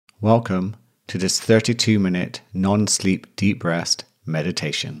Welcome to this 32-minute non-sleep deep rest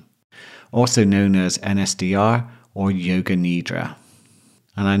meditation, also known as NSDR or Yoga Nidra.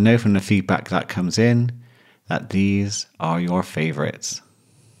 And I know from the feedback that comes in that these are your favorites.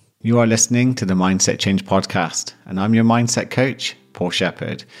 You are listening to the Mindset Change podcast, and I'm your mindset coach, Paul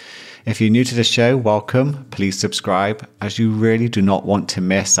Shepherd. If you're new to the show, welcome. Please subscribe, as you really do not want to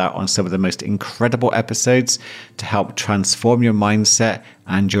miss out on some of the most incredible episodes to help transform your mindset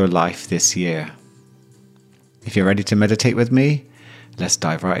and your life this year. If you're ready to meditate with me, let's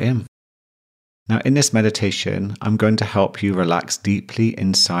dive right in. Now, in this meditation, I'm going to help you relax deeply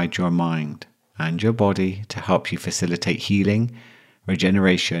inside your mind and your body to help you facilitate healing,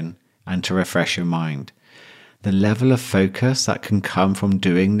 regeneration, and to refresh your mind. The level of focus that can come from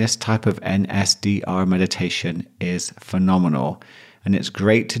doing this type of NSDR meditation is phenomenal, and it's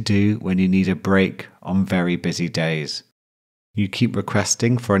great to do when you need a break on very busy days. You keep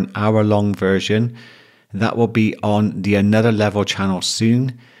requesting for an hour-long version. That will be on the Another Level channel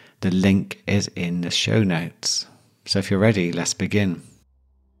soon. The link is in the show notes. So if you're ready, let's begin.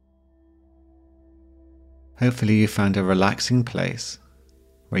 Hopefully you found a relaxing place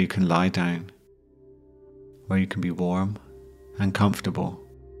where you can lie down, where you can be warm and comfortable.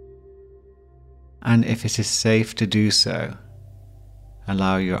 And if it is safe to do so,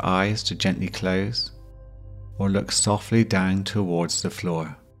 allow your eyes to gently close or look softly down towards the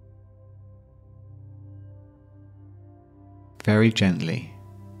floor. Very gently,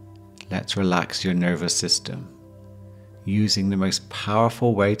 let's relax your nervous system, using the most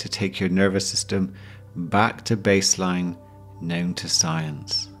powerful way to take your nervous system back to baseline known to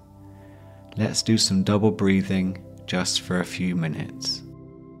science. Let's do some double breathing just for a few minutes.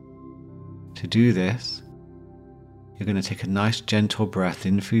 To do this, you're going to take a nice gentle breath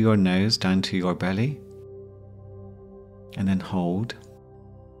in through your nose down to your belly, and then hold.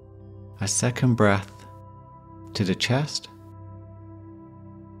 A second breath to the chest,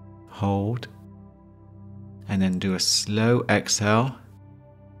 hold, and then do a slow exhale,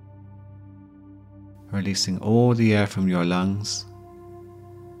 releasing all the air from your lungs,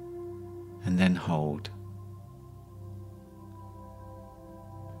 and then hold.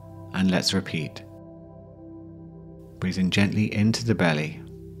 And let's repeat. Breathing gently into the belly,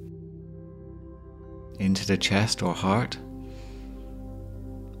 into the chest or heart,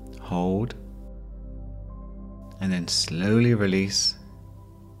 hold, and then slowly release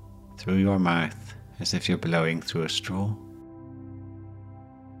through your mouth as if you're blowing through a straw,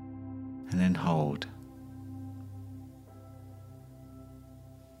 and then hold.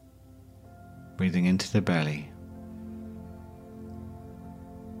 Breathing into the belly.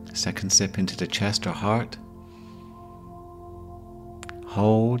 Second sip into the chest or heart.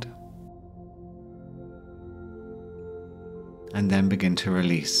 Hold. And then begin to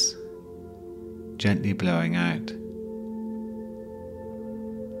release, gently blowing out,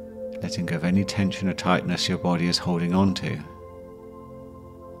 letting go of any tension or tightness your body is holding on to.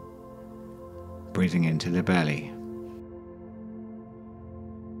 Breathing into the belly.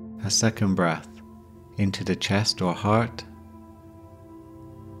 A second breath into the chest or heart.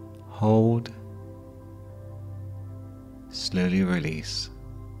 Hold. Slowly release.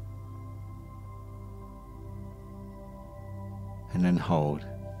 And then hold.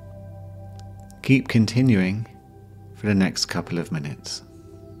 Keep continuing for the next couple of minutes.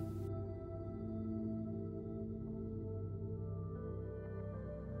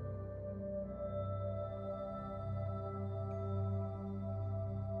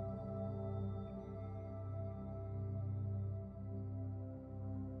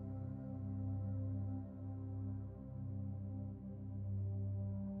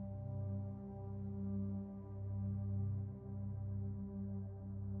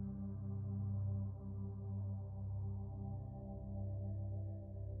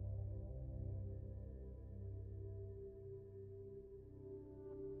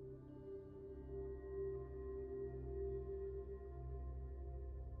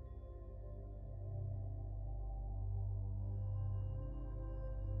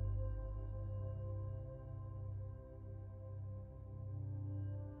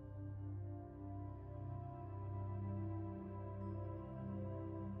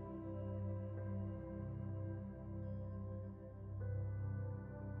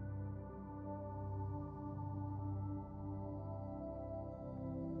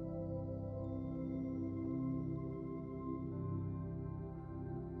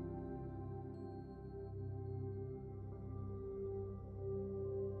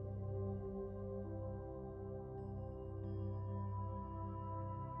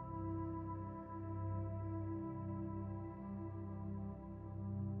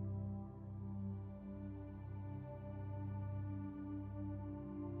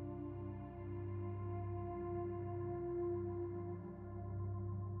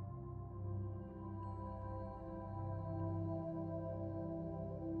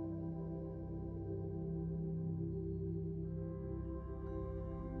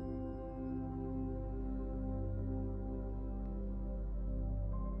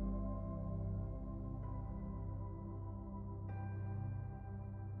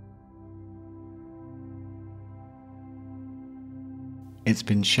 It's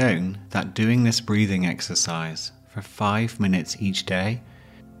been shown that doing this breathing exercise for 5 minutes each day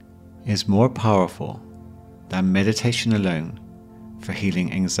is more powerful than meditation alone for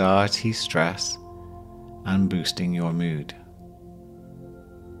healing anxiety, stress, and boosting your mood.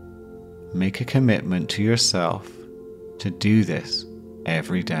 Make a commitment to yourself to do this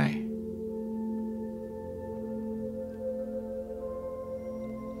every day.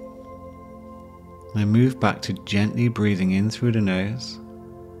 Now move back to gently breathing in through the nose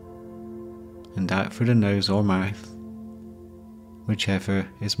and out through the nose or mouth, whichever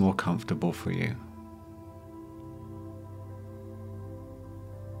is more comfortable for you.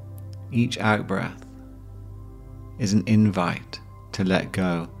 Each out-breath is an invite to let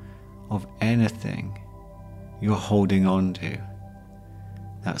go of anything you're holding on to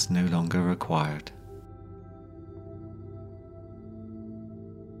that's no longer required.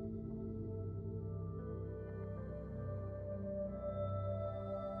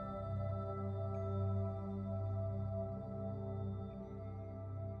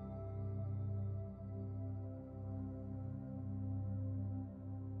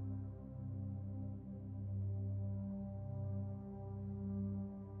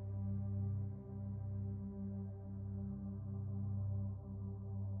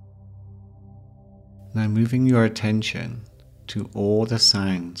 Now moving your attention to all the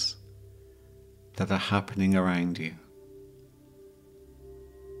sounds that are happening around you.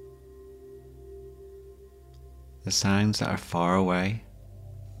 The sounds that are far away,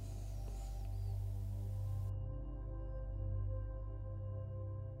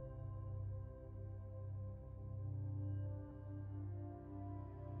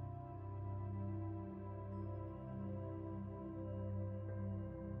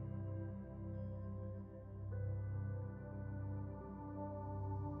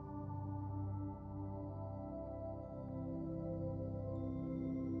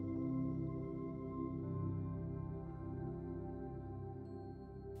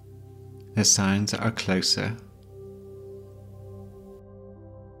 the sounds that are closer,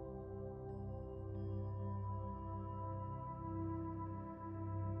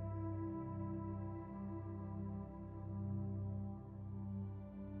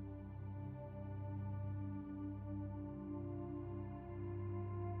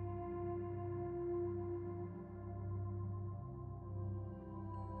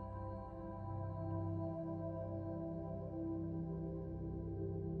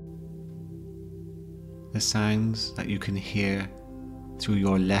 the sounds that you can hear through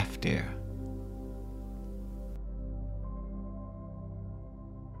your left ear.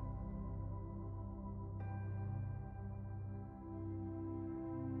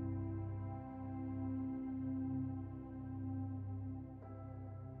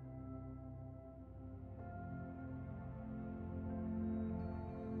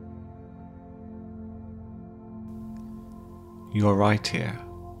 Your right ear.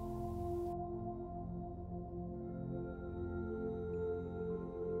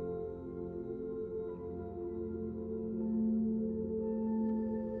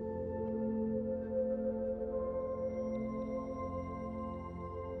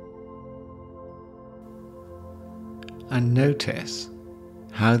 And notice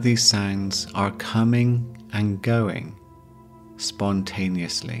how these sounds are coming and going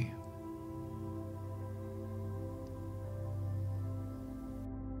spontaneously.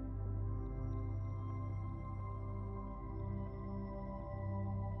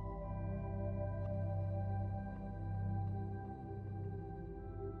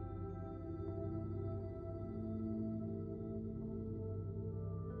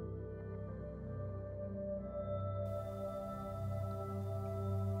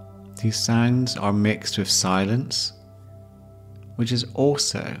 These sounds are mixed with silence, which is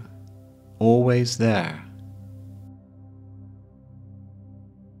also always there.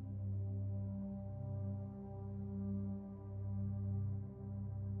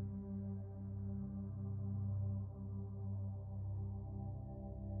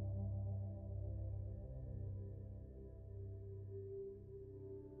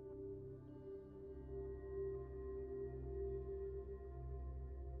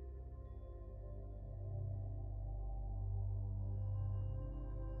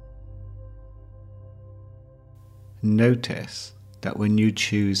 Notice that when you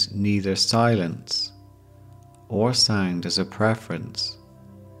choose neither silence or sound as a preference,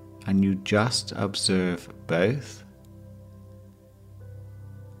 and you just observe both,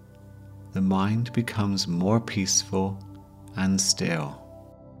 the mind becomes more peaceful and still.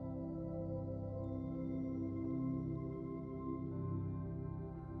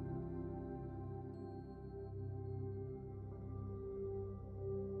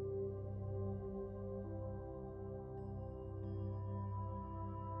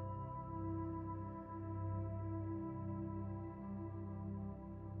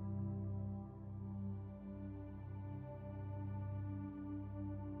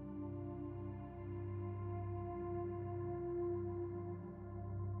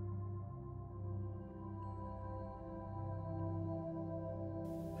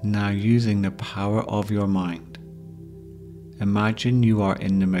 Now, using the power of your mind, imagine you are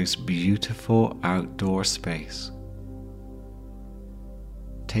in the most beautiful outdoor space.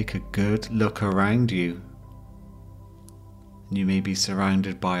 Take a good look around you. You may be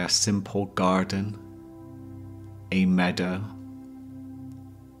surrounded by a simple garden, a meadow,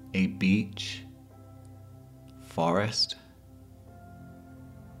 a beach, forest.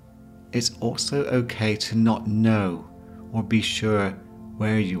 It's also okay to not know or be sure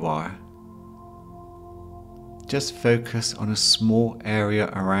where you are. Just focus on a small area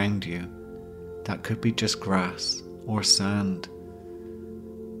around you that could be just grass or sand.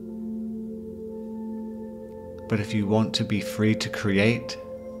 But if you want to be free to create,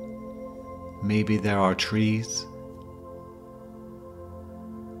 maybe there are trees,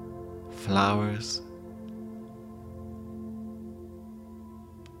 flowers,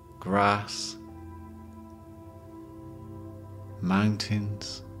 grass,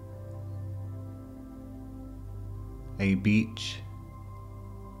 mountains, a beach,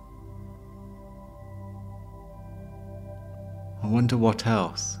 I wonder what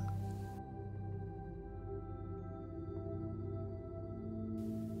else.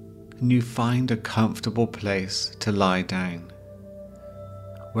 And you find a comfortable place to lie down,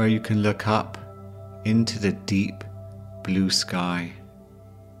 where you can look up into the deep blue sky.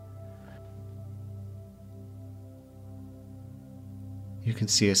 You can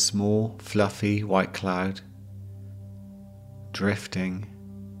see a small, fluffy white cloud drifting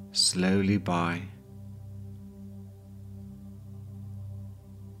slowly by.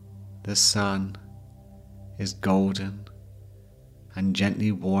 The sun is golden and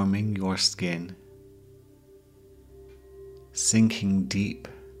gently warming your skin, sinking deep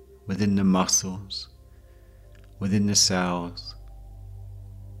within the muscles, within the cells,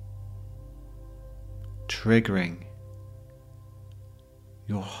 triggering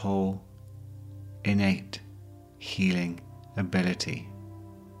your whole innate healing ability.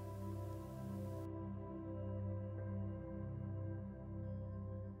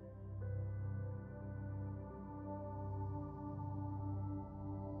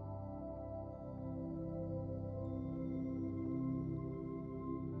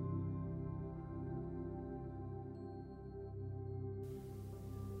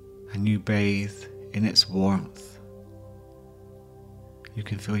 And you bathe in its warmth. You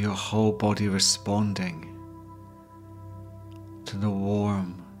can feel your whole body responding to the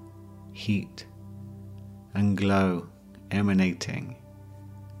warm heat and glow emanating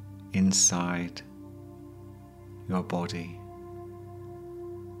inside your body,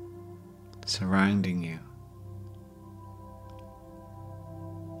 surrounding you.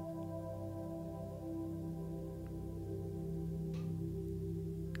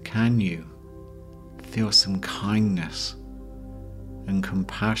 Can you feel some kindness and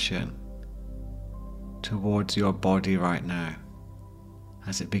compassion towards your body right now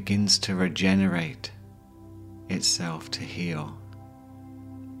as it begins to regenerate itself to heal?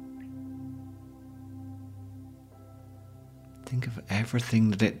 Think of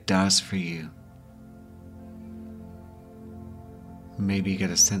everything that it does for you. Maybe you get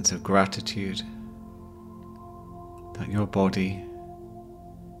a sense of gratitude that your body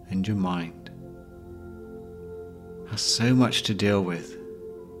and your mind has so much to deal with,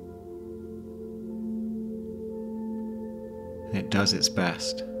 and it does its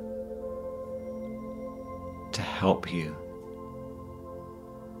best to help you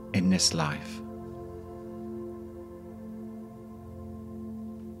in this life.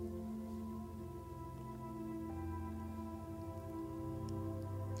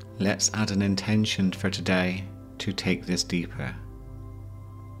 Let's add an intention for today to take this deeper.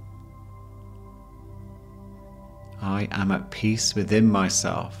 I am at peace within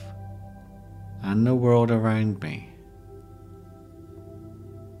myself and the world around me.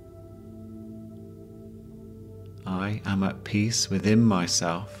 I am at peace within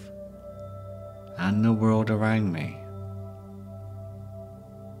myself and the world around me.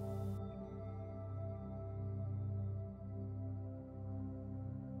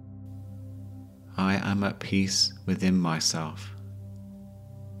 I am at peace within myself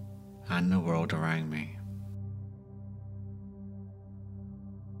and the world around me.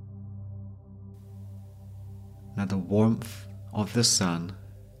 Now the warmth of the sun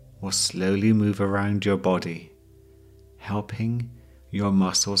will slowly move around your body, helping your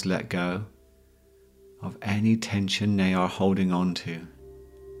muscles let go of any tension they are holding on to,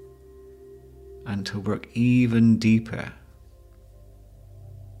 and to work even deeper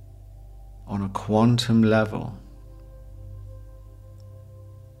on a quantum level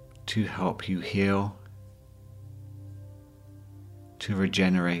to help you heal, to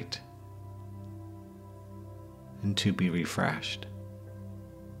regenerate and to be refreshed.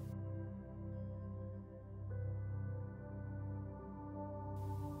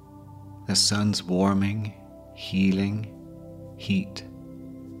 The sun's warming, healing heat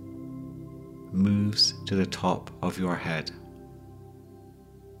moves to the top of your head.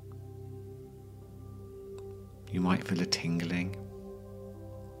 You might feel a tingling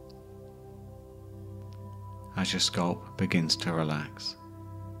as your scalp begins to relax.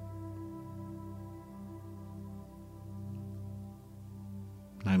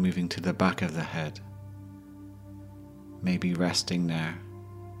 Now moving to the back of the head, maybe resting there,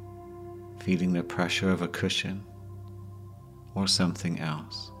 feeling the pressure of a cushion or something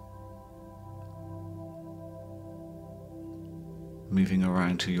else. Moving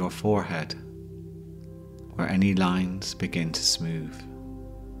around to your forehead, where any lines begin to smooth.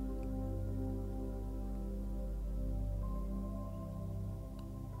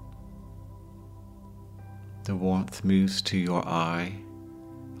 The warmth moves to your eye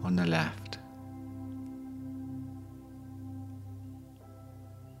on the left,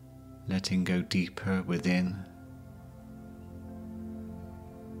 letting go deeper within,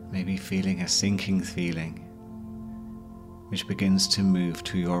 maybe feeling a sinking feeling which begins to move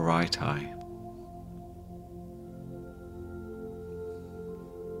to your right eye.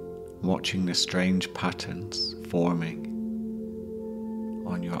 Watching the strange patterns forming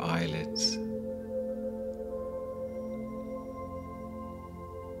on your eyelids.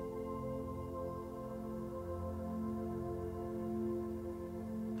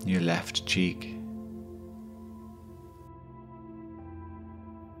 Your left cheek,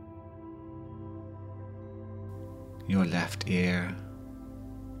 your left ear,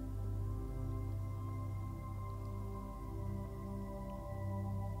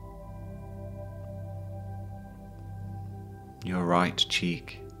 your right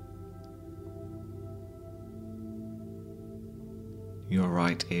cheek, your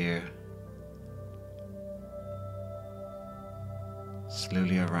right ear,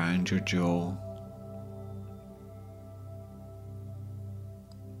 slowly around your jaw,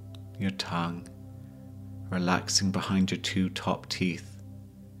 your tongue, relaxing behind your two top teeth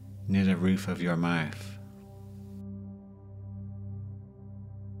near the roof of your mouth.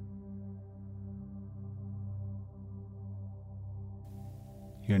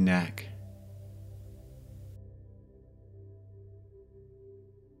 Your neck,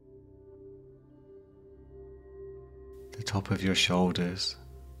 the top of your shoulders,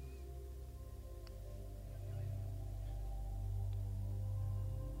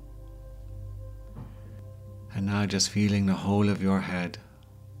 and now just feeling the whole of your head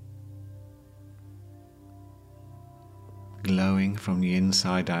glowing from the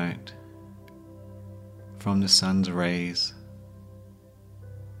inside out, from the sun's rays,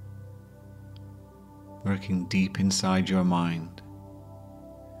 working deep inside your mind.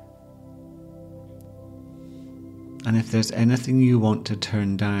 And if there's anything you want to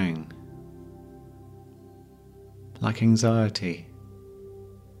turn down, like anxiety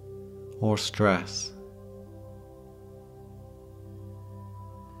or stress,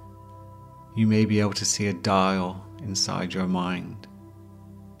 you may be able to see a dial inside your mind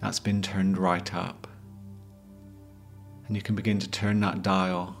that's been turned right up. And you can begin to turn that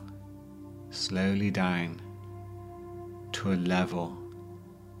dial slowly down to a level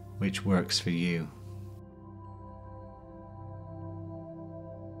which works for you.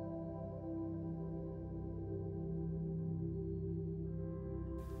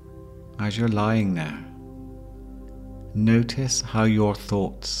 As you're lying there, notice how your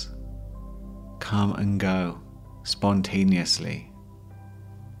thoughts come and go spontaneously.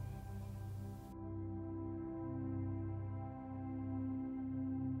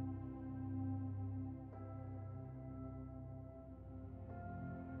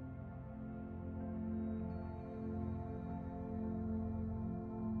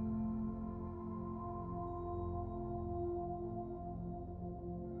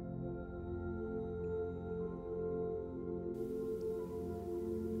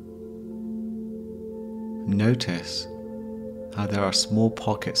 Notice how there are small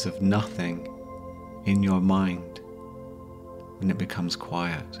pockets of nothing in your mind when it becomes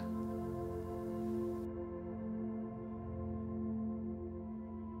quiet.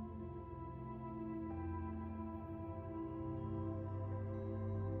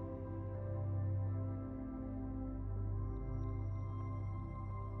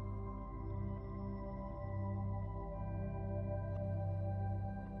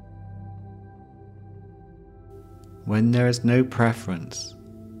 When there is no preference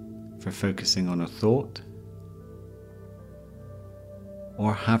for focusing on a thought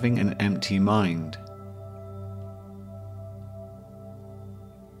or having an empty mind.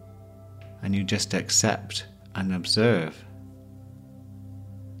 And you just accept and observe,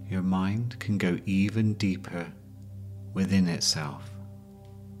 your mind can go even deeper within itself.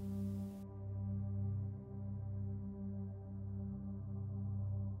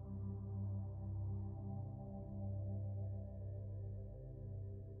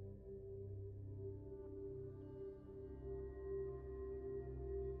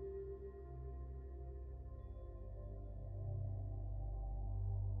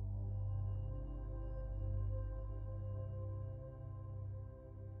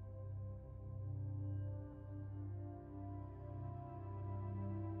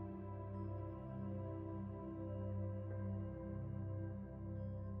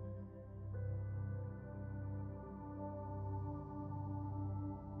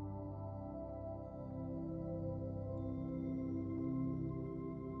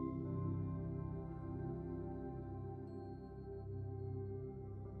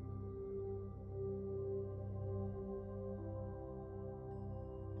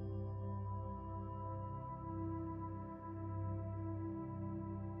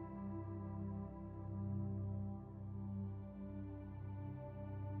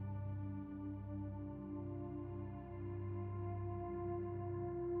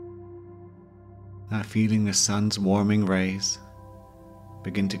 Now feeling the sun's warming rays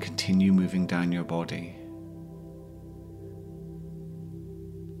begin to continue moving down your body.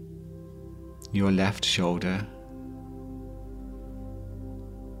 Your left shoulder,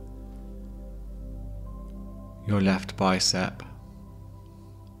 your left bicep,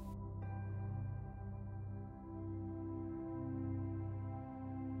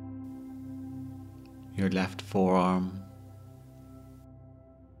 your left forearm,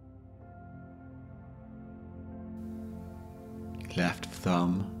 left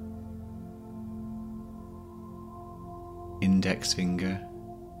thumb, index finger,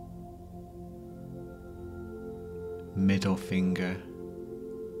 middle finger,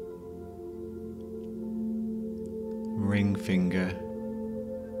 ring finger,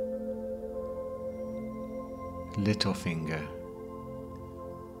 little finger,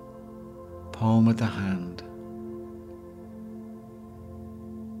 palm of the hand,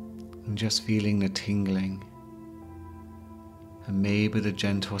 and just feeling the tingling and maybe the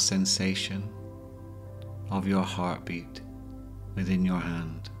gentle sensation of your heartbeat within your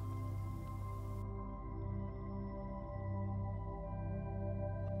hand.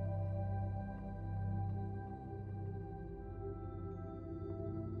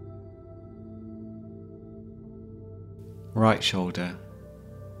 Right shoulder,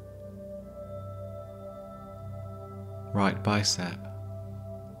 right bicep,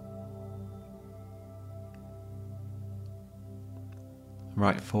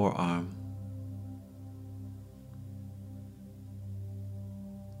 right forearm,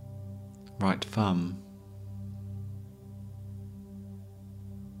 right thumb,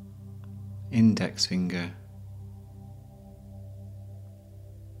 index finger,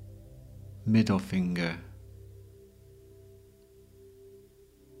 middle finger,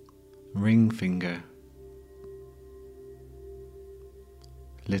 ring finger,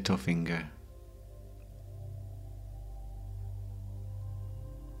 little finger,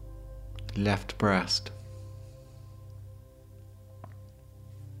 left breast,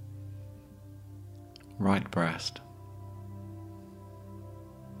 right breast,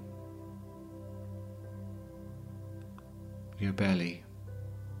 your belly,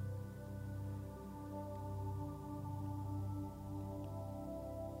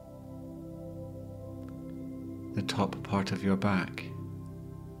 the top part of your back,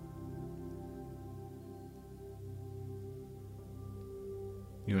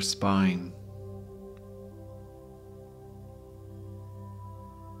 your spine,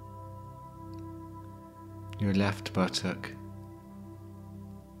 your left buttock,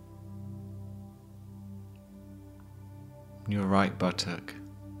 your right buttock,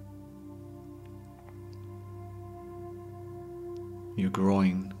 your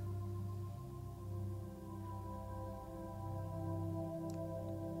groin,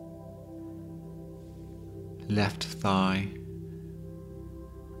 left thigh,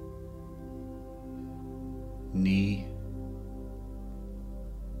 knee,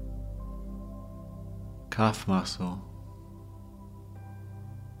 calf muscle,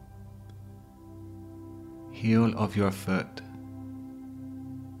 heel of your foot,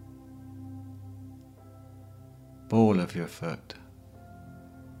 ball of your foot,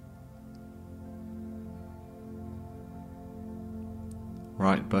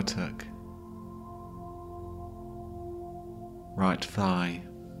 right buttock, right thigh,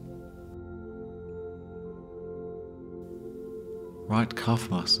 right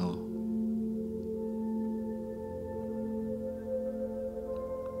calf muscle,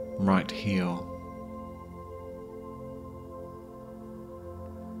 right heel,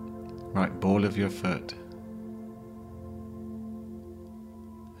 right ball of your foot,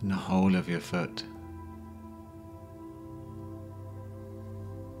 and the whole of your foot.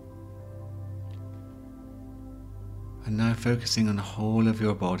 And now focusing on the whole of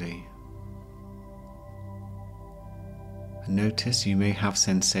your body. And notice you may have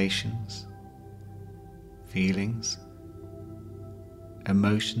sensations, feelings,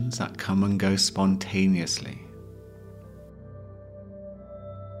 emotions that come and go spontaneously.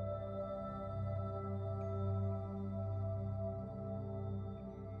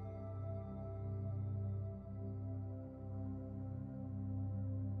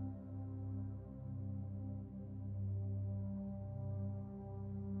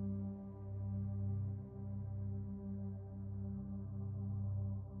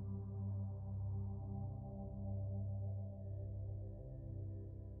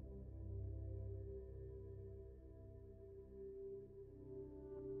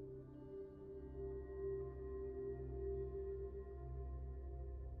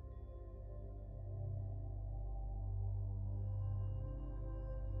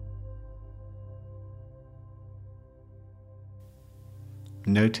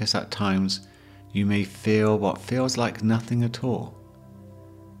 Notice at times you may feel what feels like nothing at all.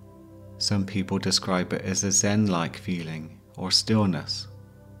 Some people describe it as a Zen-like feeling or stillness.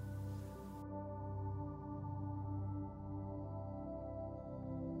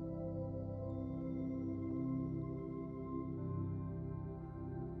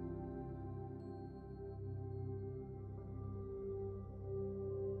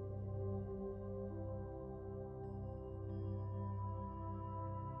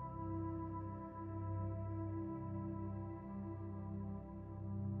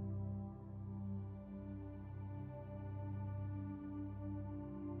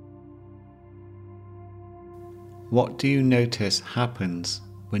 What do you notice happens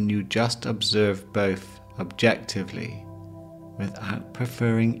when you just observe both objectively without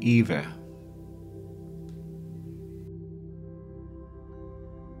preferring either?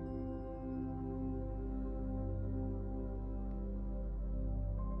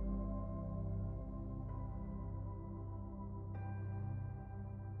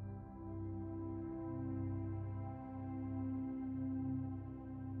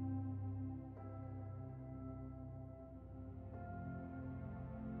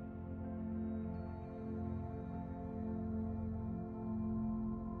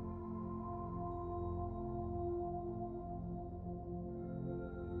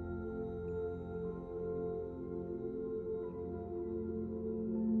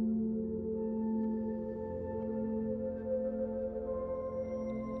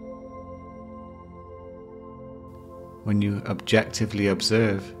 When you objectively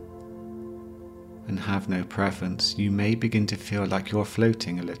observe and have no preference, you may begin to feel like you're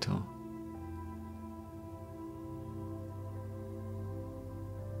floating a little.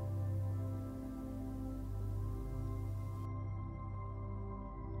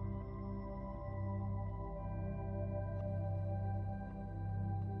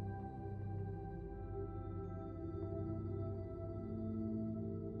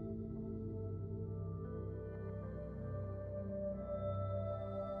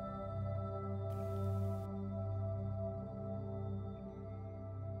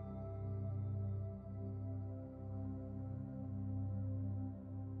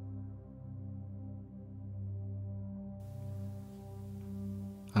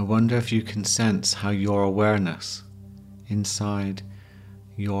 I wonder if you can sense how your awareness inside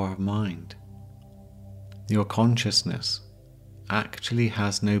your mind, your consciousness, actually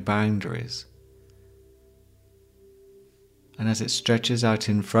has no boundaries. And as it stretches out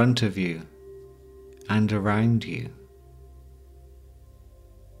in front of you and around you,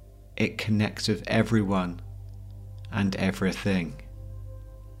 it connects with everyone and everything.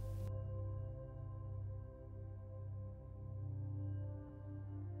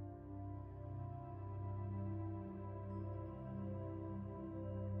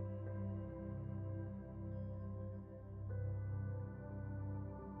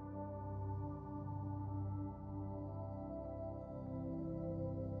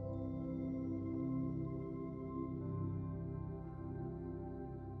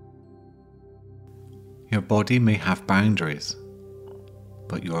 Your body may have boundaries,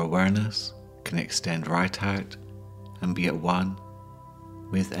 but your awareness can extend right out and be at one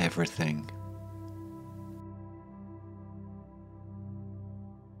with everything.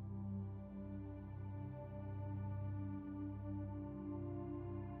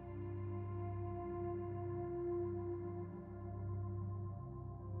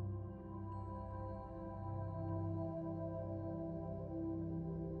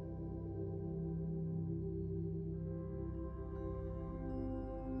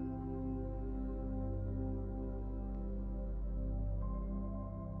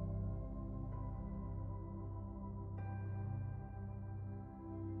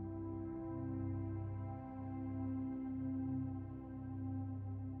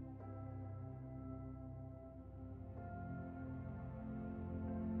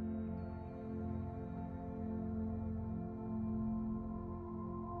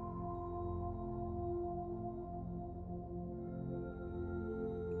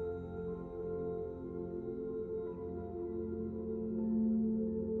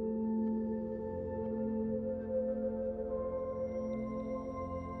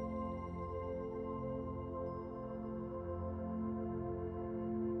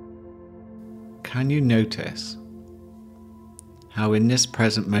 can you notice how in this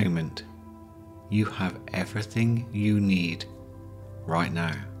present moment you have everything you need right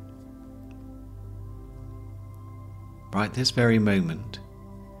now? Right this very moment,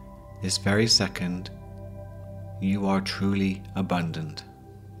 this very second, you are truly abundant.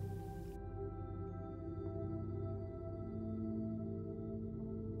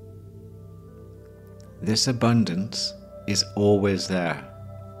 This abundance is always there.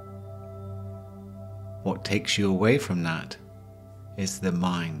 What takes you away from that is the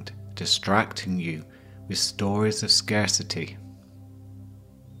mind distracting you with stories of scarcity.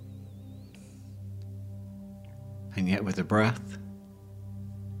 And yet with the breath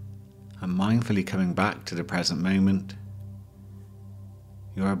and mindfully coming back to the present moment,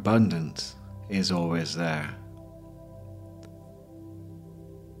 your abundance is always there.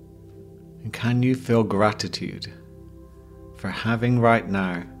 And can you feel gratitude for having right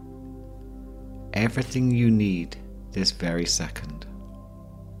now everything you need this very second?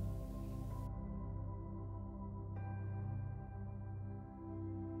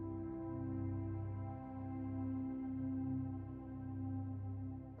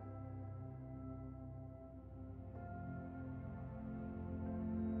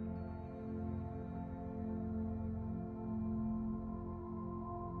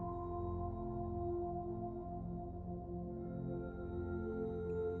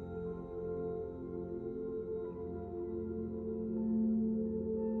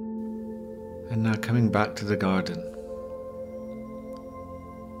 And now coming back to the garden,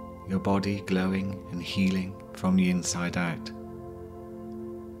 your body glowing and healing from the inside out.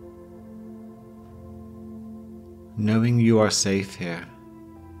 Knowing you are safe here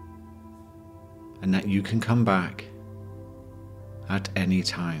and that you can come back at any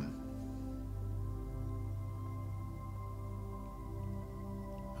time.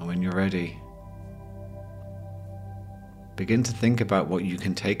 And when you're ready, begin to think about what you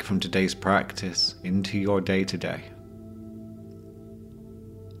can take from today's practice into your day-to-day.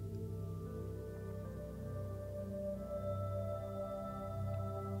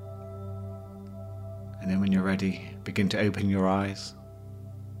 And then when you're ready, begin to open your eyes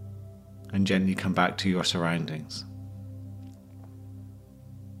and gently come back to your surroundings.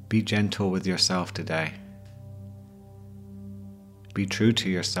 Be gentle with yourself today. Be true to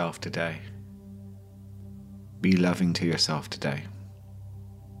yourself today. Be loving to yourself today.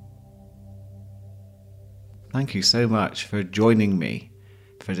 Thank you so much for joining me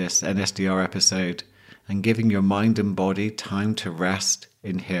for this NSDR episode and giving your mind and body time to rest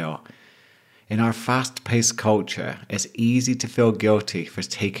and heal. In our fast-paced culture, it's easy to feel guilty for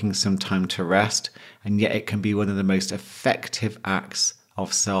taking some time to rest, and yet it can be one of the most effective acts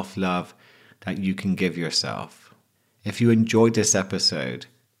of self-love that you can give yourself. If you enjoyed this episode,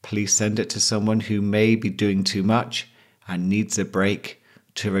 please send it to someone who may be doing too much and needs a break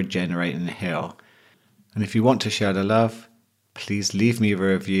to regenerate and heal. And if you want to share the love, please leave me a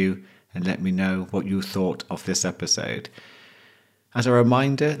review and let me know what you thought of this episode. As a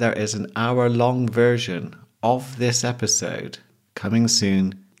reminder, there is an hour-long version of this episode coming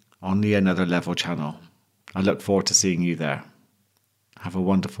soon on the Another Level channel. I look forward to seeing you there. Have a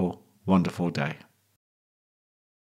wonderful, wonderful day.